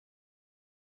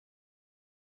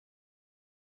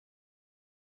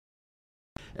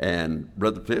And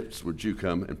Brother Phipps, would you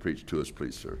come and preach to us,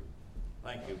 please, sir?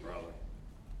 Thank you, brother.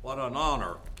 What an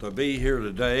honor to be here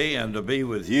today and to be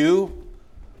with you.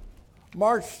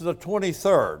 March the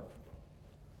 23rd,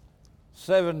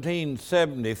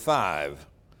 1775,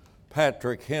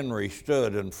 Patrick Henry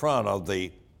stood in front of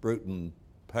the Bruton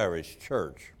Parish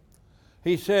Church.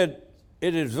 He said,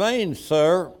 "It is vain,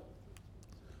 sir,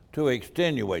 to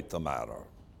extenuate the matter.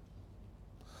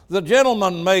 The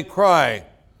gentleman may cry,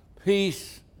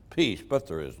 'Peace, peace,' but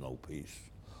there is no peace.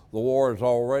 The war has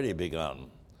already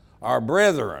begun. Our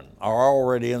brethren are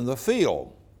already in the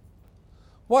field.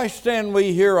 Why stand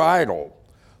we here idle?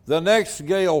 The next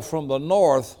gale from the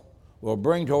north will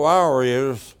bring to our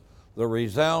ears the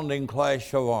resounding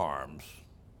clash of arms.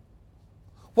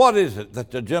 What is it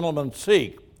that the gentlemen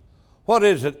seek? What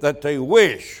is it that they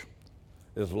wish?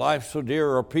 Is life so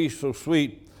dear or peace so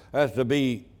sweet as to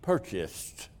be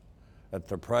purchased at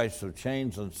the price of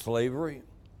chains and slavery?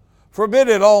 Forbid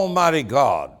it, Almighty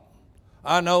God.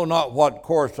 I know not what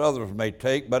course others may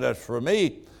take, but as for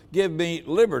me, give me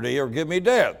liberty or give me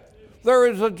death. There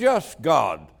is a just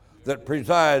God that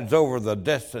presides over the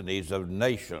destinies of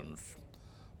nations."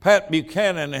 Pat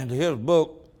Buchanan in his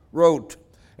book wrote,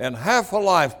 "In half a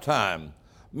lifetime,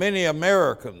 many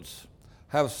Americans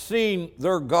have seen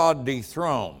their God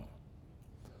dethroned,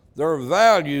 their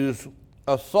values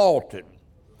assaulted,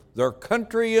 their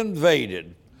country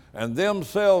invaded, and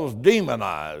themselves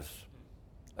demonized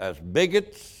as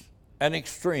bigots and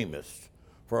extremists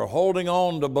for holding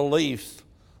on to beliefs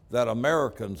that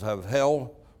Americans have held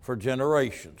for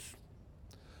generations."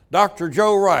 Dr.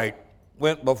 Joe Wright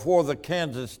went before the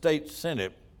Kansas State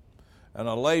Senate, and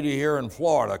a lady here in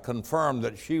Florida confirmed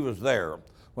that she was there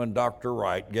when Dr.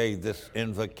 Wright gave this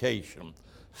invocation.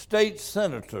 State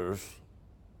senators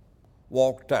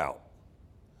walked out.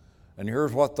 And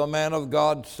here's what the man of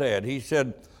God said. He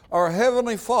said, "Our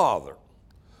Heavenly Father,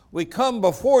 we come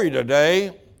before you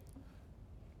today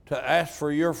to ask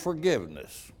for your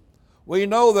forgiveness. We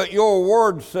know that your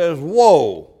word says,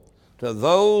 'Woe to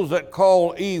those that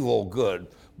call evil good,'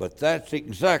 but that's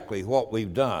exactly what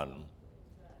we've done.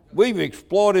 We've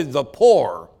exploited the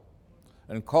poor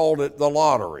and called it the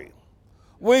lottery.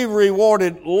 We've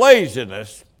rewarded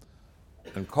laziness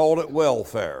and called it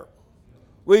welfare.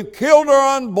 We've killed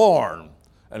our unborn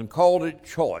and called it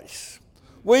choice.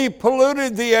 We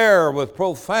polluted the air with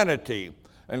profanity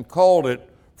and called it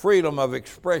freedom of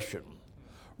expression.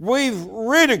 We've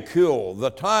ridiculed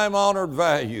the time-honored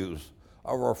values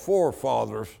of our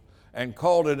forefathers and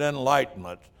called it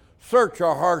enlightenment. Search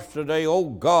our hearts today, O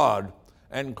God,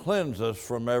 and cleanse us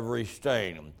from every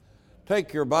stain."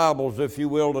 Take your Bibles, if you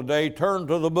will, today. Turn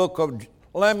to the book of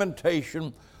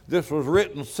Lamentations. This was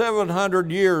written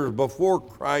 700 years before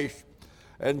Christ.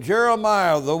 And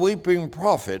Jeremiah, the weeping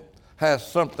prophet, has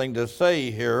something to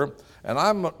say here. And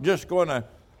I'm just going to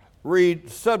read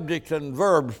subjects and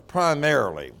verbs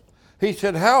primarily. He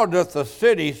said, "How doth the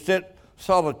city sit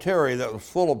solitary that was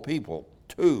full of people?"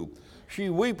 2, "She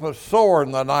weepeth sore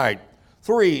in the night."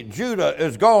 3, "Judah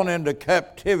is gone into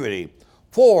captivity."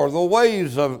 4, "The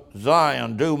ways of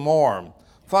Zion do mourn."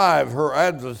 5, "Her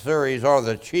adversaries are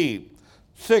the chief."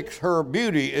 6, "Her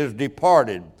beauty is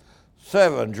departed."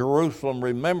 7, "Jerusalem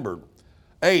remembered."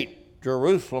 8,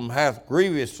 "Jerusalem hath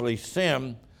grievously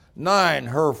sinned." 9,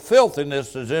 "Her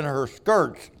filthiness is in her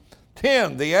skirts."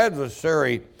 10, "The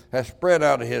adversary has spread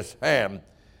out his hand."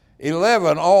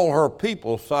 11, "All her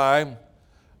people sigh."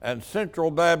 And Central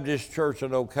Baptist Church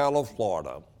in Ocala,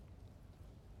 Florida,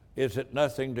 "Is it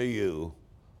nothing to you,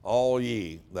 all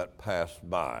ye that pass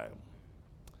by?"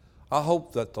 I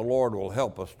hope that the Lord will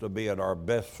help us to be at our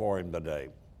best for Him today.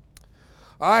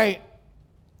 I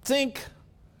think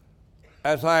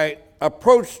as I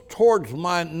approach towards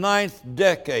my 9th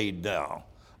decade now,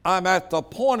 I'm at the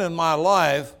point in my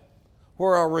life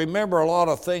where I remember a lot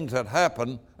of things that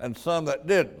happened and some that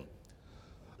didn't.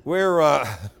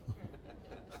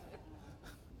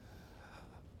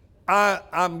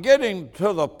 I'm getting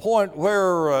to the point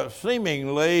where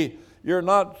seemingly you're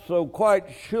not so quite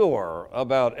sure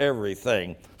about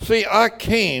everything. See, I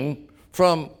came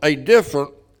from a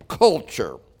different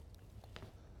culture.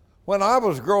 When I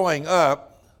was growing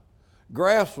up,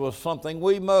 grass was something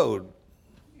we mowed.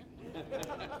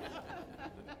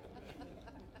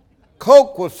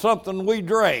 Coke was something we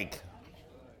drank.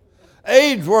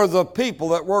 Aides were the people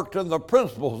that worked in the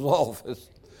principal's office.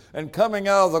 And coming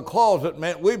out of the closet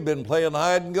meant we'd been playing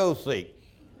hide and go seek.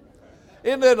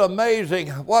 Isn't it amazing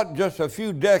what just a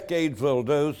few decades will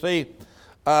do? See,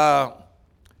 I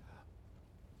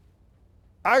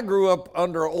grew up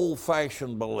under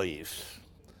old-fashioned beliefs.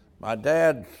 My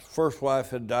dad's first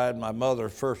wife had died. My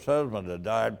mother's first husband had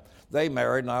died. They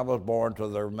married, and I was born to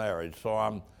their marriage, so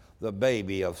I'm the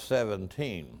baby of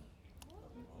 17.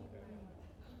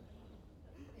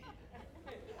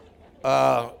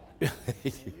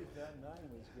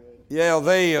 Yeah,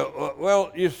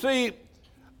 well, you see,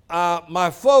 my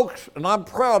folks, and I'm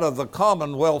proud of the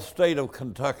Commonwealth state of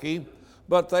Kentucky,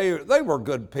 but they were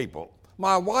good people.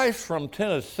 My wife's from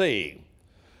Tennessee,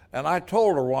 and I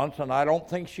told her once, and I don't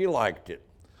think she liked it.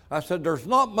 I said, there's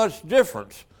not much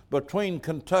difference between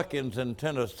Kentuckians and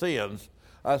Tennesseans.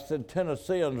 I said,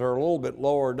 Tennesseans are a little bit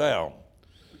lower down.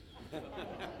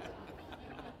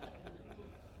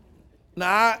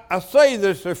 Now, I say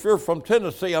this if you're from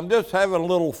Tennessee, I'm just having a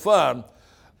little fun.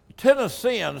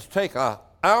 Tennesseans take an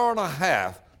hour and a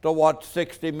half to watch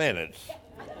 60 Minutes.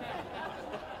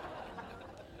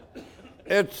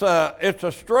 It's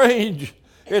a strange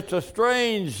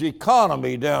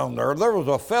economy down there. There was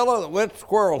a fellow that went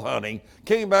squirrel hunting,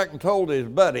 came back and told his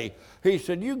buddy, he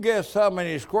said, you guess how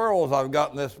many squirrels I've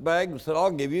got in this bag? And said, I'll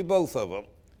give you both of them.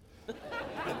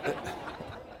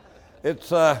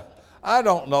 I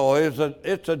don't know,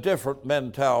 it's a different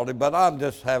mentality, but I'm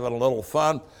just having a little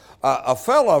fun. A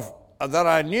fellow that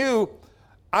I knew,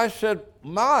 I said,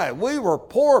 we were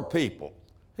poor people.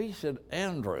 He said,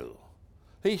 Andrew,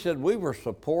 he said, we were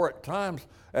so poor at times,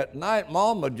 at night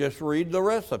Mom would just read the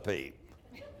recipe.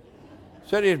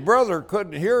 Said his brother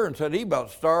couldn't hear and said he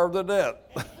about starved to death.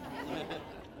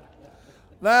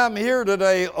 Now I'm here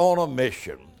today on a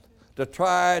mission to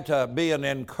try to be an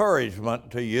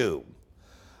encouragement to you.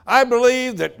 I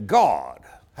believe that God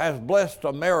has blessed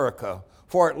America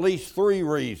for at least 3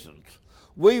 reasons.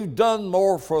 We've done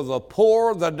more for the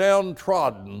poor, the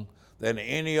downtrodden, than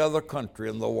any other country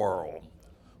in the world.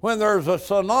 When there's a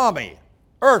tsunami,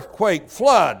 earthquake,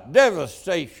 flood,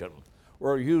 devastation,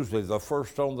 we're usually the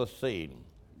first on the scene.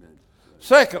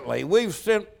 Secondly, we've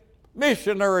sent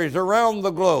missionaries around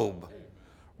the globe.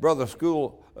 Brother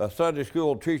Sunday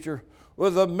school teacher,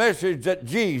 with a message that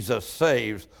Jesus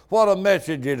saves. What a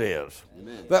message it is.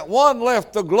 Amen. That one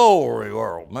left the glory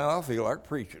world. Man, I feel like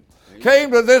preaching. Amen.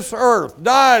 Came to this earth,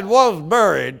 died, was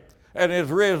buried, and is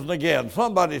risen again.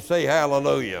 Somebody say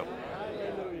hallelujah.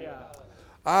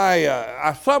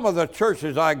 Hallelujah. Some of the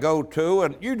churches I go to,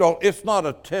 and it's not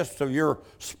a test of your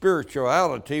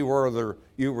spirituality whether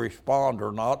you respond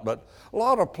or not, but a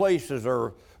lot of places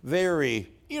are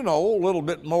very, a little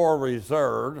bit more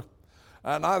reserved.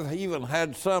 And I've even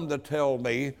had some that tell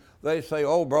me, they say,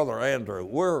 oh, Brother Andrew,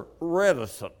 we're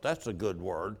reticent. That's a good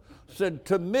word. Said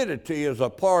timidity is a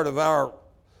part of our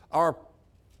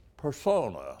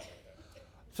persona.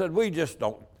 Said we just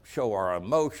don't show our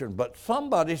emotion. But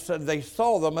somebody said they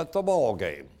saw them at the ball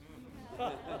game.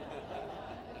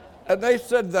 And they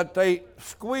said that they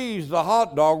squeezed the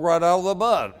hot dog right out of the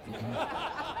bun.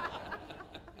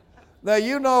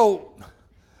 Now,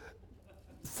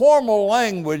 formal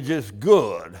language is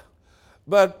good,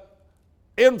 but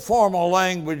informal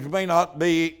language may not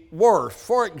be worse.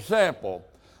 For example,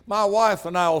 my wife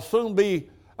and I will soon be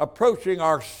approaching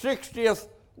our 60th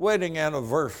wedding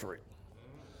anniversary.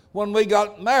 When we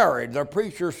got married, the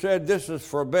preacher said, this is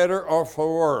for better or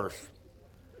for worse.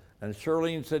 And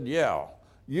Shirlene said, yeah,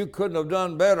 you couldn't have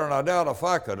done better, and I doubt if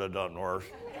I could have done worse.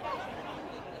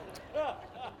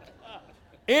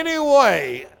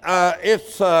 Anyway,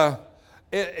 it's a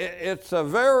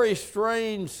very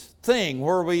strange thing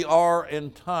where we are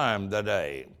in time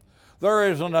today.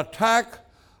 There is an attack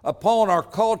upon our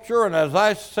culture, and as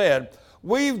I said,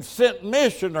 we've sent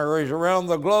missionaries around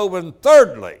the globe, and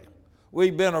thirdly,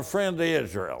 we've been a friend to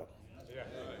Israel.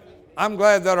 I'm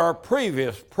glad that our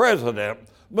previous president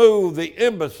moved the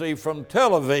embassy from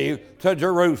Tel Aviv to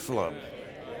Jerusalem.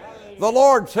 The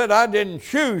Lord said, I didn't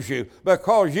choose you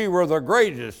because you were the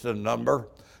greatest in number.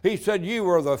 He said, you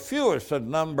were the fewest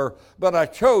in number, but I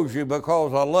chose you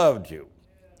because I loved you.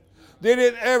 Did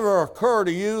it ever occur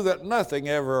to you that nothing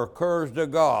ever occurs to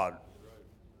God?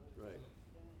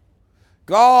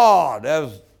 God,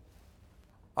 as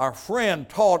our friend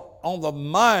taught on the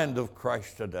mind of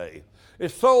Christ today,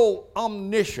 is so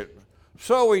omniscient,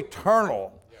 so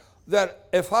eternal, that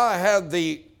if I had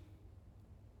the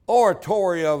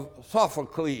oratory of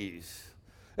Sophocles,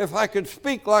 if I could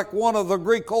speak like one of the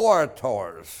Greek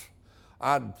orators,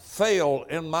 I'd fail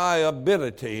in my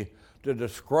ability to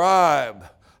describe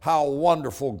how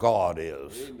wonderful God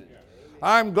is. Amen.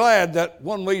 I'm glad that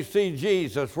when we see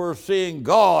Jesus, we're seeing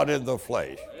God in the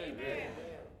flesh. Amen.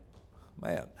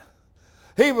 Man,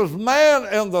 he was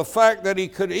man in the fact that he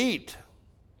could eat,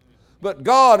 but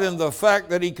God in the fact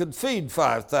that he could feed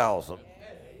 5,000.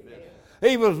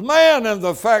 He was man in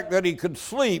the fact that he could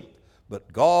sleep,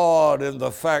 but God in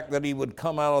the fact that he would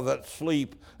come out of that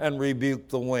sleep and rebuke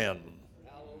the wind.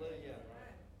 Hallelujah.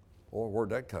 Or where'd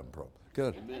that come from?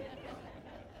 Good.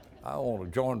 I want to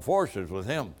join forces with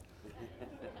him.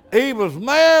 He was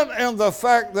man in the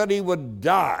fact that he would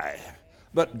die,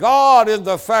 but God in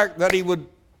the fact that he would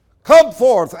come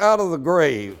forth out of the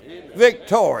grave,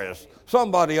 victorious.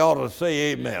 Somebody ought to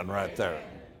say amen right there.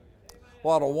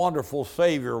 What a wonderful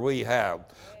Savior we have.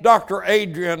 Dr.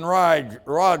 Adrian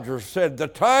Rogers said, the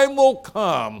time will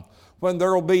come when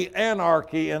there will be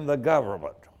anarchy in the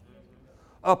government,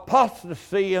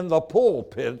 apostasy in the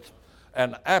pulpits,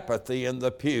 and apathy in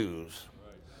the pews.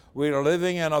 We are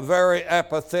living in a very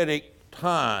apathetic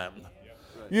time.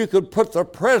 You could put the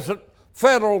present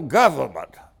federal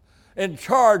government in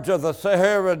charge of the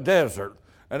Sahara Desert,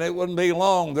 and it wouldn't be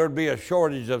long, there'd be a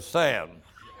shortage of sand.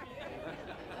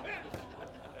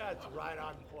 That's right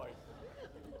on point.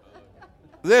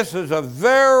 This is a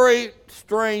very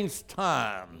strange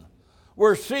time.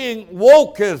 We're seeing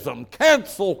wokeism,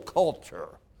 cancel culture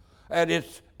at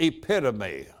its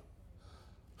epitome.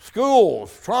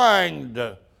 Schools trying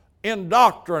to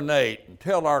indoctrinate and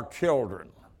tell our children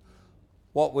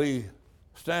what we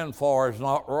stand for is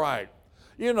not right.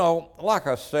 You know, like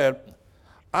I said,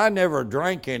 I never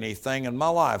drank anything in my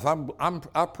life. I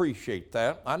appreciate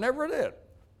that. I never did.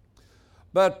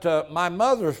 But my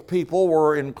mother's people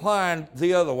were inclined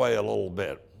the other way a little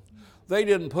bit. They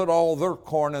didn't put all their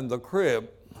corn in the crib.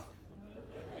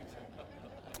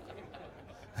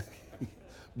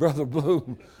 Brother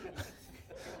Bloom.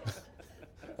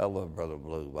 I love Brother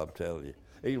Bloom, I'm telling you.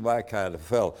 He's my kind of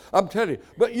fellow. I'm telling you,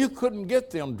 but you couldn't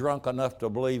get them drunk enough to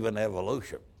believe in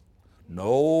evolution.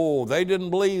 No, they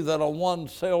didn't believe that a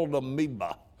one-celled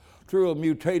amoeba, through a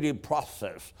mutative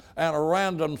process and a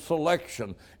random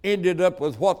selection, ended up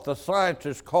with what the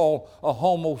scientists call a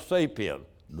Homo sapien.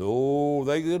 No,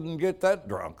 they didn't get that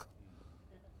drunk.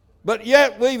 But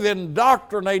yet we've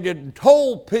indoctrinated and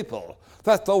told people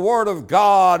that the Word of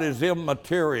God is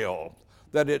immaterial,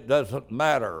 that it doesn't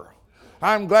matter.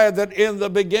 I'm glad that in the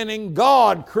beginning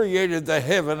God created the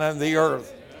heaven and the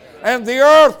earth. And the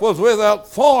earth was without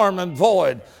form and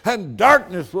void, and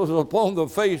darkness was upon the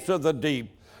face of the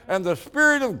deep. And the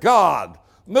Spirit of God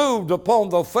moved upon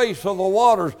the face of the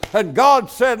waters, and God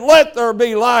said, let there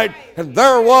be light, and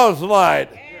there was light.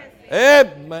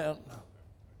 Amen.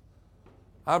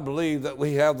 I believe that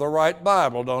we have the right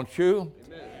Bible, don't you?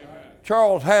 Amen.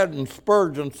 Charles Haddon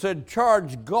Spurgeon said,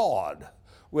 charge God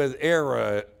with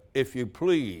error if you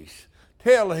please.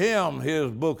 Tell him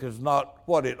his book is not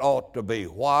what it ought to be.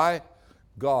 Why?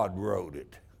 God wrote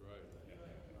it.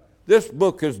 This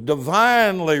book is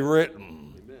divinely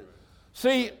written.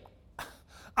 See,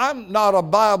 I'm not a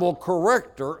Bible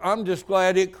corrector. I'm just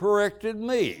glad it corrected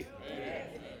me.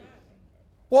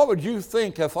 What would you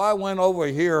think if I went over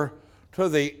here to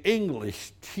the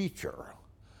English teacher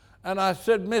and I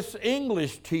said, Miss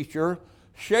English teacher,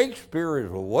 Shakespeare is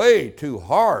way too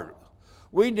hard.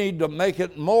 We need to make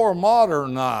it more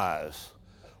modernized.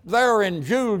 There in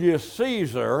Julius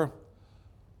Caesar,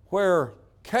 where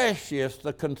Cassius,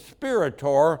 the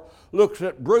conspirator, looks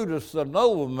at Brutus, the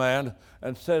nobleman,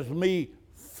 and says,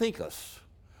 methinkest,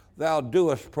 thou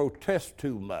doest protest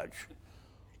too much.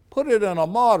 Put it in a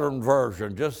modern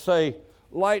version. Just say,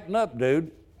 lighten up,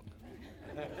 dude.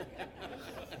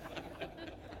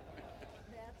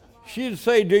 She'd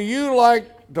say, do you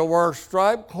like to wear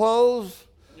striped clothes?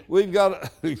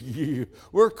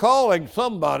 We're calling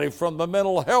somebody from the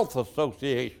Mental Health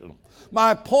Association.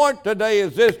 My point today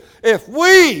is this: if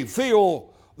we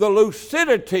feel the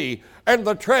lucidity and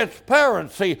the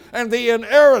transparency and the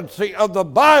inerrancy of the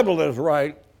Bible is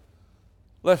right,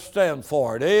 let's stand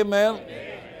for it. Amen?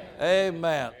 Amen.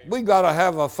 Amen. We've got to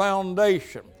have a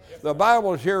foundation. The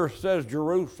Bible here says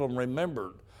Jerusalem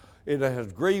remembered. It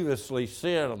has grievously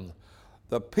sinned.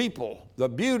 The people, the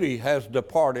beauty has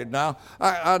departed. Now,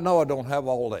 I know I don't have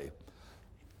all day.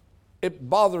 It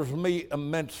bothers me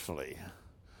immensely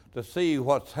to see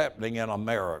what's happening in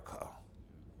America.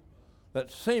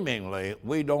 That seemingly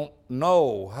we don't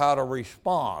know how to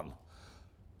respond.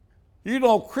 You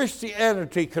know,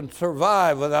 Christianity can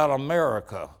survive without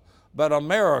America, but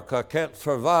America can't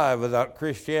survive without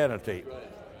Christianity.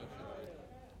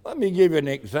 Let me give you an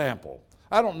example.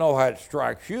 I don't know how it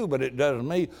strikes you, but it does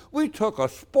me. We took a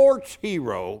sports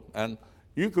hero, and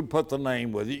you could put the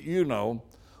name with it, you know.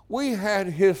 We had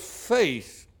his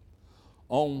face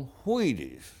on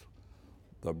Wheaties,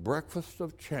 the breakfast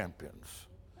of champions.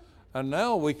 And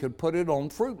now we could put it on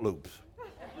Fruit Loops.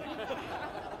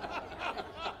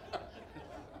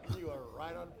 You are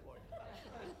right on point.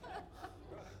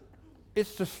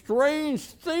 It's a strange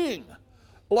thing.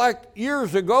 Like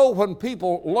years ago when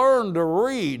people learned to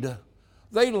read,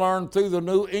 they learned through the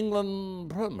New England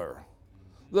Primer.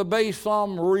 the Bay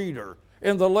Psalm reader.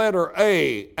 In the letter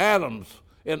A, Adam's.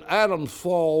 In Adam's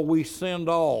fall we sinned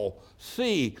all.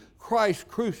 C, Christ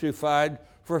crucified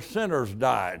for sinners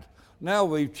died. Now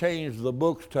we've changed the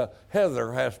books to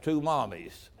Heather has two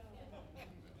mommies.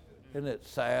 Isn't it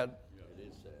sad? It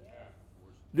is sad.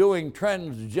 Doing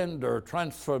transgender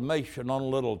transformation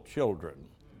on little children.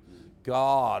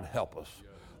 God help us.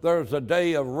 There's a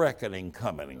day of reckoning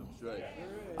coming.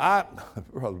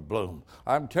 Brother Bloom,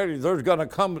 I'm telling you, there's going to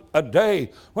come a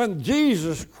day when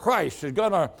Jesus Christ is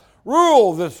going to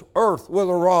rule this earth with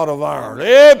a rod of iron.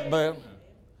 Amen.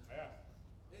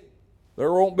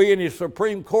 There won't be any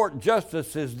Supreme Court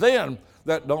justices then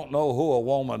that don't know who a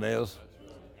woman is.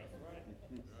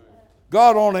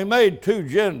 God only made two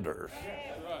genders.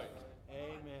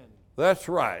 That's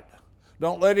right.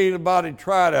 Don't let anybody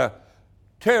try to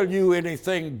tell you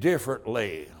anything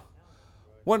differently.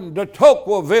 When de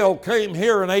Tocqueville came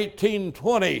here in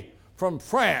 1820 from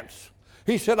France,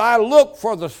 he said, I look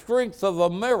for the strength of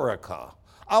America.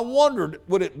 I wondered,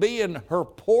 would it be in her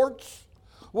ports?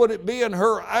 Would it be in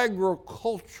her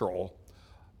agricultural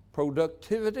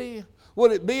productivity?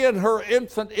 Would it be in her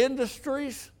infant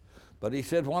industries? But he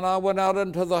said, when I went out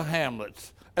into the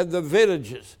hamlets and the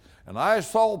villages, and I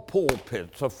saw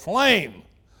pulpits aflame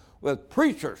with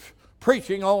preachers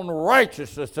preaching on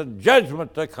righteousness and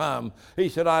judgment to come, he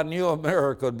said, I knew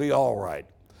America would be all right.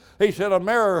 He said,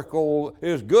 America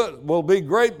is good, will be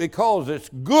great because it's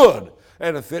good.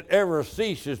 And if it ever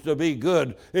ceases to be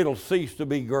good, it'll cease to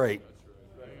be great.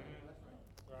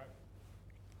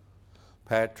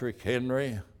 Patrick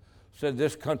Henry said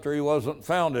this country wasn't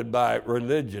founded by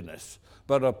religionists,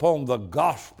 but upon the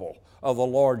gospel of the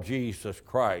Lord Jesus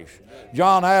Christ.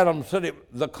 John Adams said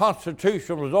the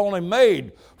Constitution was only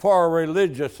made for a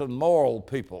religious and moral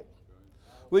people.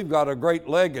 We've got a great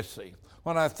legacy.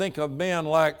 When I think of men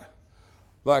like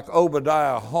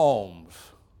Obadiah Holmes,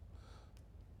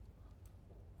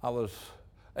 I was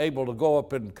able to go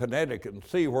up in Connecticut and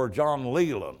see where John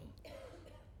Leland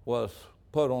was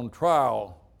put on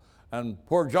trial, and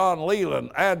where John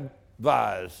Leland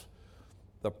advised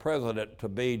the president to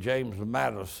be James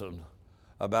Madison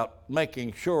about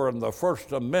making sure in the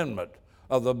First Amendment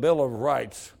of the Bill of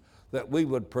Rights that we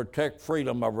would protect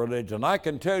freedom of religion. I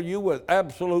can tell you with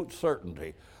absolute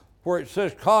certainty, where it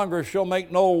says Congress shall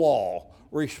make no law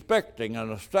respecting an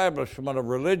establishment of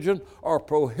religion or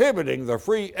prohibiting the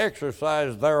free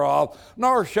exercise thereof,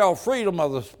 nor shall freedom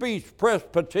of the speech, press,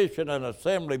 petition, and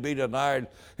assembly be denied.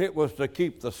 It was to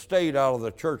keep the state out of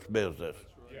the church business.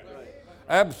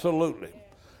 Absolutely.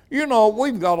 You know,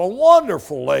 we've got a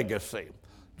wonderful legacy.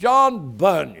 John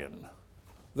Bunyan,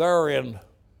 there in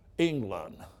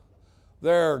England,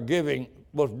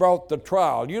 was brought to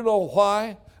trial. You know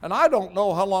why? And I don't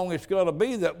know how long it's going to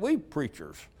be that we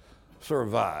preachers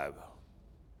survive.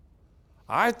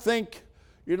 I think,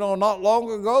 not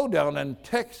long ago down in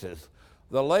Texas,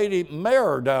 the lady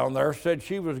mayor down there said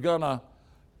she was going to,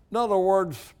 in other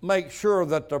words, make sure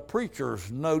that the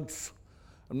preacher's notes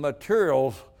and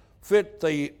materials fit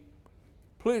the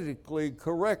politically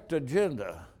correct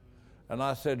agenda. And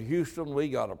I said, Houston, we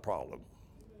got a problem.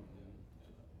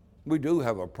 We do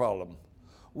have a problem.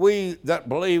 We that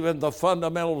believe in the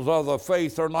fundamentals of the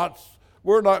faith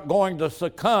we're not going to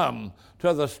succumb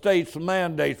to the state's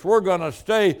mandates. We're going to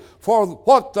stay for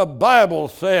what the Bible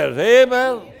says.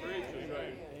 Amen?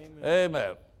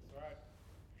 Amen.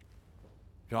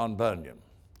 John Bunyan.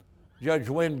 Judge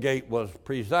Wingate was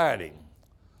presiding.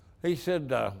 He said,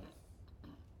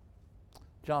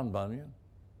 John Bunyan,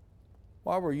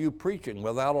 why were you preaching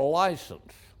without a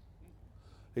license?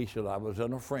 He said, I was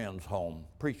in a friend's home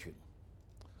preaching.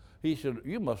 He said,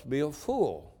 you must be a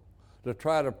fool to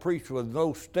try to preach with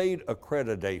no state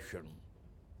accreditation.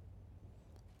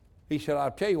 He said, I'll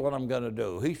tell you what I'm going to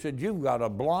do. He said, you've got a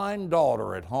blind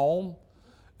daughter at home.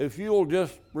 If you'll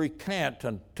just recant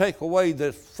and take away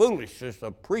this foolishness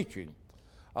of preaching,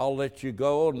 I'll let you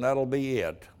go and that'll be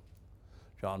it.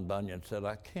 John Bunyan said,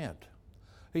 I can't.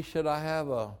 He said, I have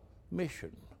a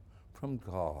mission from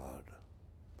God.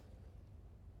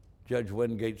 Judge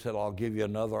Wingate said, I'll give you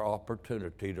another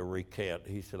opportunity to recant.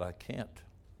 He said, I can't.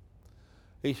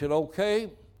 He said, okay.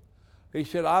 He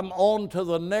said, I'm on to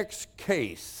the next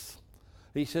case.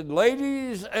 He said,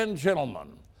 ladies and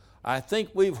gentlemen, I think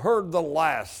we've heard the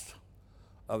last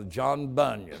of John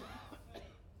Bunyan,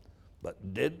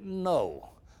 but didn't know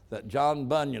that John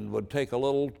Bunyan would take a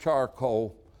little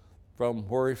charcoal from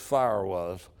where his fire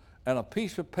was and a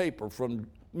piece of paper from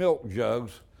milk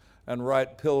jugs and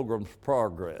write Pilgrim's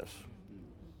Progress.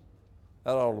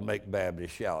 That ought to make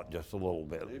Baptists shout just a little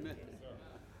bit. Amen.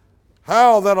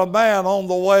 How that a man on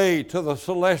the way to the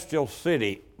celestial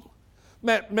city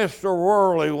met Mr.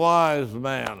 Worldly Wise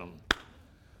Man.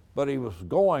 But he was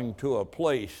going to a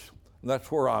place, and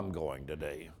that's where I'm going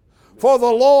today. For the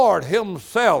Lord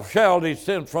himself shall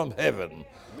descend from heaven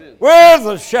with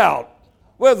a shout,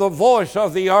 with the voice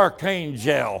of the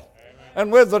archangel,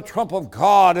 and with the trump of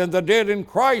God, and the dead in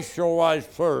Christ shall rise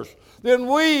first. Then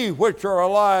we which are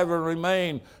alive and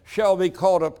remain shall be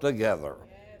caught up together.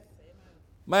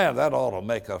 Man, that ought to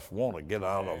make us want to get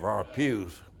out of our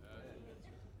pews.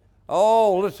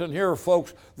 Oh, listen here,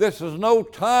 folks. This is no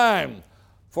time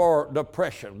for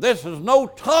depression. This is no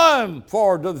time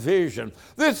for division.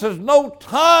 This is no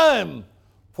time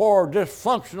for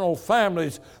dysfunctional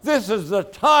families. This is the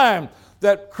time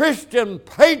that Christian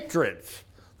patriots,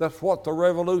 that's what the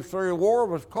Revolutionary War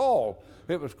was called.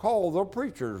 It was called the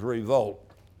Preachers' Revolt,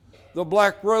 the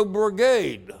Black Robe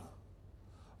Brigade.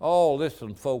 Oh,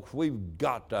 listen, folks, we've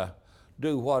got to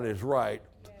do what is right.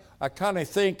 I kind of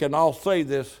think, and I'll say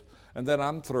this, and then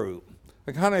I'm through.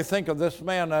 I kind of think of this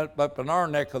man up in our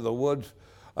neck of the woods.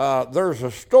 There's a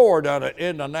store down at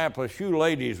Indianapolis. You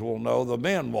ladies will know, the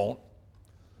men won't.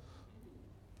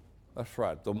 That's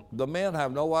right. The men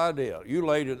have no idea. You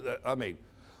ladies,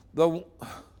 the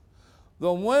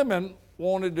women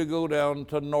wanted to go down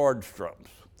to Nordstrom's.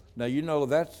 Now, you know,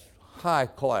 that's high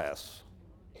class.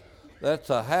 That's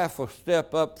a half a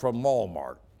step up from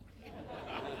Walmart.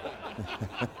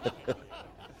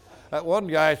 That one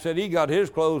guy said he got his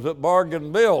clothes at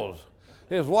Bargain Bills.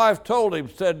 His wife told him,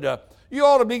 said, you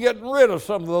ought to be getting rid of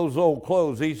some of those old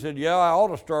clothes. He said, yeah, I ought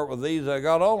to start with these I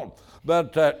got on.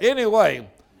 But anyway,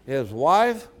 his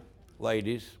wife,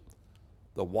 ladies,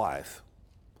 the wife,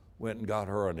 went and got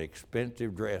her an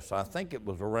expensive dress. I think it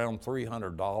was around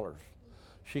 $300.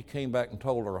 She came back and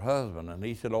told her husband, and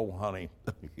he said, oh, honey,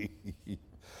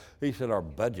 he said, our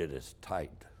budget is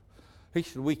tight. He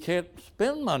said, we can't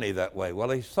spend money that way.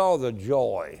 Well, he saw the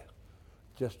joy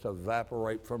just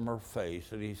evaporate from her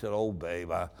face, and he said, oh,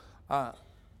 babe, I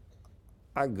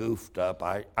goofed up.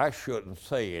 I shouldn't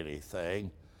say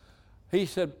anything. He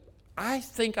said, I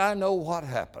think I know what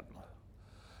happened.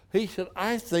 He said,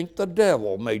 I think the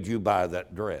devil made you buy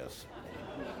that dress.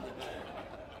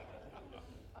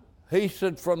 He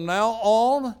said, from now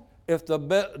on, if the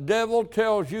devil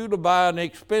tells you to buy an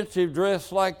expensive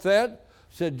dress like that,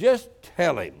 said, just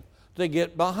tell him to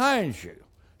get behind you.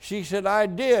 She said, I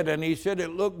did, and he said,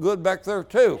 it looked good back there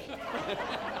too.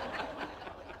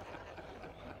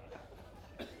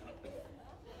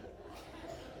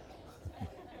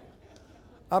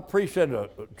 I preached at a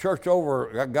church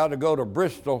over, I got to go to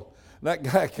Bristol. That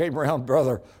guy came around,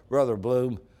 Brother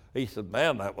Bloom. He said,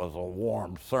 man, that was a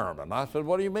warm sermon. I said,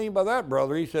 what do you mean by that,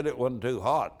 brother? He said, it wasn't too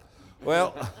hot.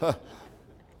 Well,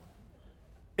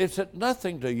 is it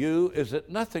nothing to you? Is it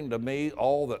nothing to me,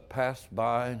 all that passed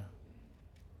by?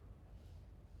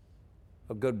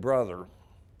 A good brother,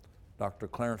 Dr.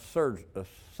 Clarence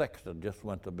Sexton, just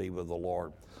went to be with the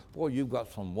Lord. Boy, you've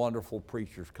got some wonderful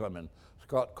preachers coming.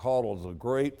 Scott Caudle's a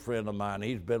great friend of mine.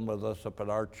 He's been with us up at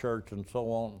our church and so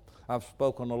on. I've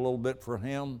spoken a little bit for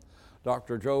him.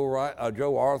 Dr. Joe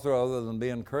Arthur, other than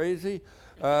being crazy,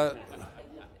 Joe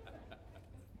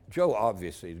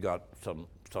obviously got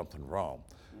something wrong.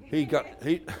 He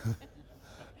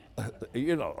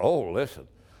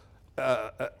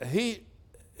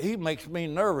makes me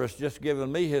nervous just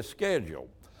giving me his schedule.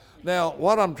 Now,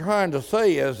 what I'm trying to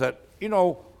say is that,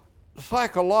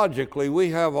 psychologically,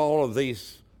 we have all of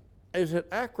these, is it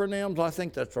acronyms? I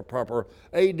think that's a proper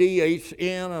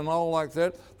ADHN and all like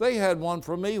that. They had one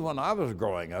for me when I was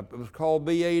growing up. It was called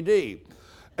BAD.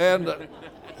 And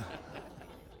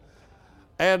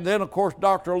then, of course,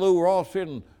 Dr. Lou Ross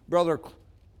and Brother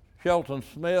Shelton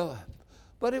Smith.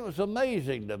 But it was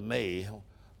amazing to me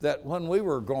that when we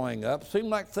were growing up, it seemed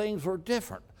like things were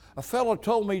different. A fellow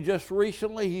told me just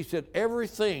recently, he said,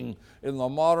 everything in the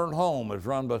modern home is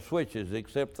run by switches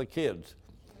except the kids.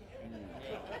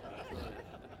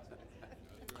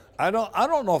 I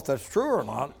don't know if that's true or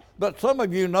not, but some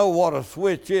of you know what a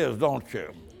switch is, don't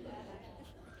you?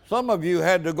 Some of you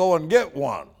had to go and get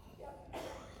one.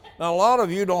 Now, a lot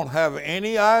of you don't have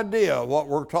any idea what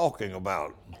we're talking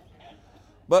about.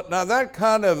 But now that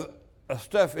kind of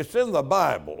stuff, it's in the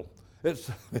Bible. It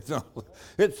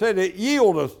said it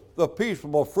yieldeth the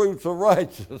peaceable fruits of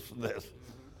righteousness.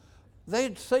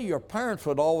 They'd say, your parents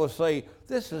would always say,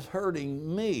 this is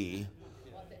hurting me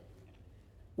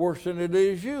worse than it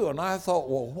is you. And I thought,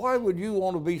 well, why would you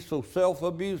want to be so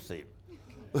self-abusive?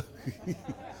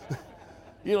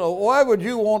 Why would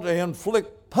you want to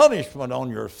inflict punishment on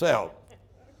yourself?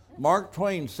 Mark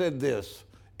Twain said this,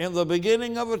 in the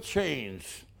beginning of a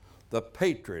change, the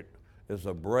patriot is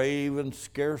a brave and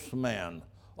scarce man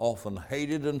often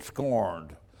hated and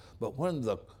scorned. But when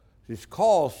his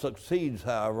cause succeeds,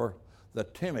 however, the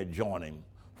timid join him,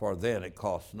 for then it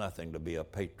costs nothing to be a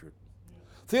patriot.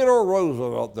 Theodore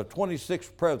Roosevelt, the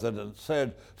 26th president,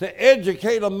 said, to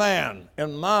educate a man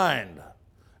in mind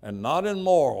and not in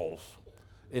morals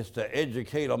is to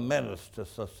educate a menace to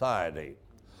society.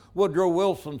 Woodrow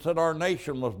Wilson said our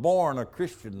nation was born a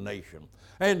Christian nation.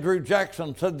 Andrew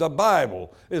Jackson said the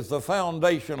Bible is the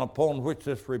foundation upon which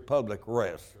this republic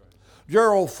rests.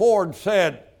 Gerald Ford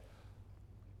said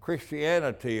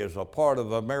Christianity is a part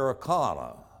of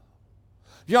Americana.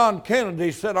 John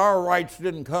Kennedy said our rights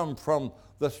didn't come from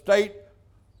the state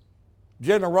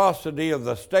generosity of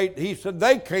the state. He said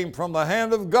they came from the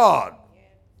hand of God.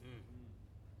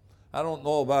 I don't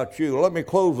know about you. Let me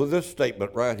close with this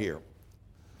statement right here.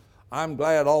 I'm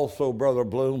glad also, Brother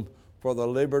Bloom, for the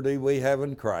liberty we have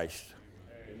in Christ.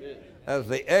 Amen. As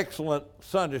the excellent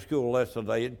Sunday school lesson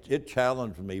today, it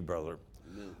challenged me, brother,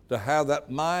 to have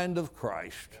that mind of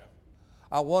Christ.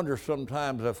 I wonder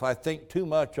sometimes if I think too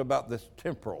much about this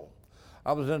temporal.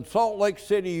 I was in Salt Lake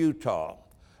City, Utah,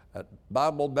 at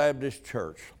Bible Baptist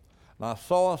Church, and I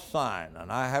saw a sign,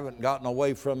 and I haven't gotten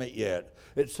away from it yet.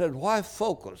 It said, why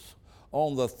focus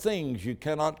on the things you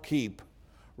cannot keep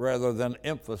rather than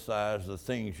emphasize the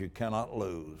things you cannot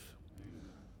lose?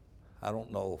 I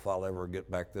don't know if I'll ever get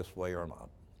back this way or not.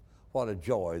 What a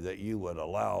joy that you would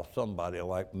allow somebody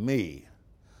like me,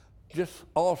 just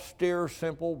austere,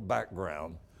 simple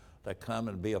background, to come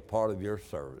and be a part of your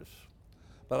service.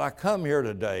 But I come here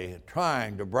today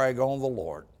trying to brag on the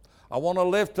Lord. I want to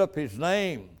lift up His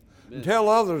name and tell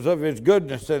others of His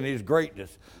goodness and His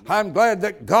greatness. I'm glad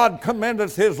that God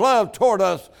commendeth His love toward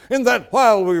us in that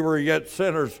while we were yet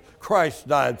sinners, Christ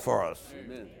died for us.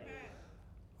 Amen.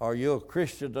 Are you a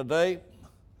Christian today?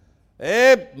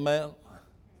 Amen.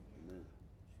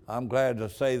 I'm glad to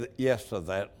say that yes to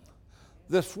that.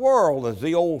 This world, as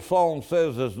the old song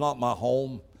says, is not my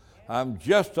home. I'm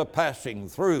just a passing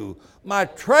through. My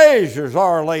treasures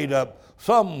are laid up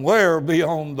somewhere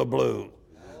beyond the blue.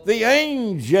 The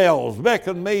angels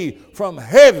beckon me from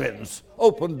heaven's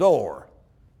open door,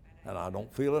 and I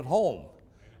don't feel at home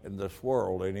in this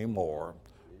world anymore.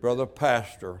 Brother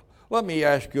Pastor, let me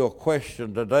ask you a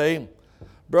question today.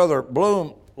 Brother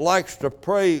Bloom likes to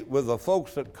pray with the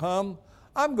folks that come.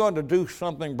 I'm going to do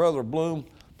something, Brother Bloom.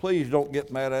 Please don't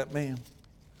get mad at me.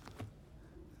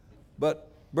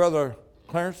 But Brother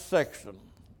Clarence Sexton,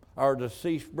 our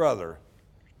deceased brother,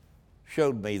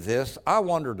 showed me this. I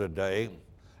wonder today,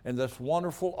 in this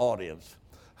wonderful audience,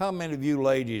 how many of you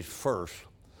ladies first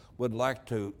would like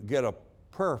to get a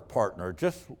prayer partner,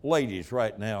 just ladies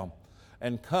right now,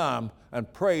 and come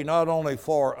and pray not only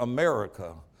for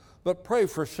America, but pray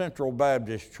for Central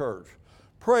Baptist Church.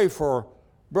 Pray for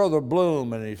Brother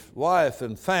Bloom and his wife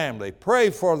and family. Pray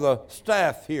for the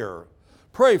staff here.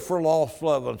 Pray for lost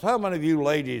loved ones. How many of you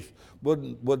ladies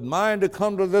would mind to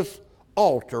come to this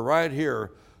altar right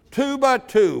here, 2 by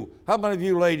 2? How many of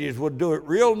you ladies would do it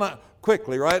real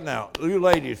quickly right now? You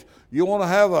ladies, you want to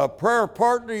have a prayer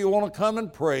partner? You want to come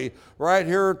and pray right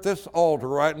here at this altar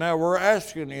right now? We're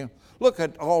asking you, look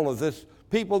at all of this.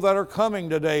 People that are coming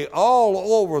today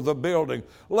all over the building.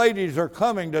 Ladies are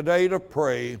coming today to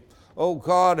pray. Oh,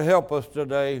 God, help us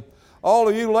today. All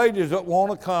of you ladies that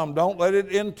want to come, don't let it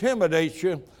intimidate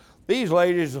you. These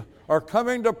ladies are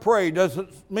coming to pray.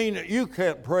 Doesn't mean that you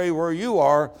can't pray where you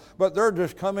are, but they're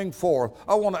just coming forth.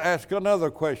 I want to ask another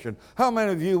question. How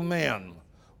many of you men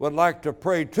would like to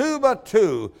pray 2 by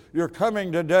 2? You're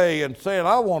coming today and saying,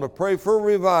 I want to pray for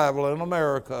revival in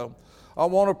America. I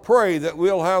want to pray that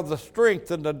we'll have the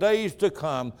strength in the days to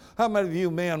come. How many of you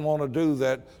men want to do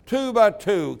that? 2 by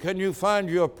 2. Can you find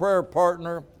you a prayer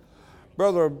partner?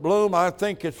 Brother Bloom, I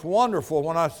think it's wonderful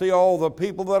when I see all the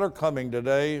people that are coming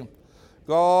today.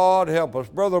 God help us.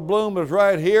 Brother Bloom is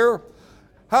right here.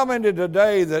 How many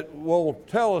today that will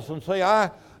tell us and say,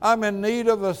 I'm in need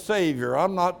of a Savior.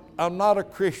 I'm not a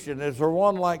Christian. Is there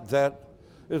one like that?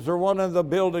 Is there one in the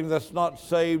building that's not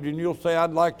saved? And you'll say,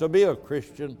 I'd like to be a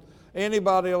Christian.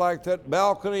 Anybody like that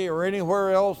balcony or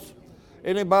anywhere else?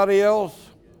 Anybody else?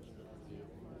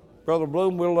 Brother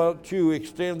Bloom, we'll let you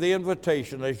extend the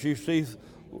invitation as you see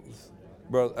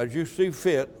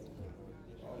fit.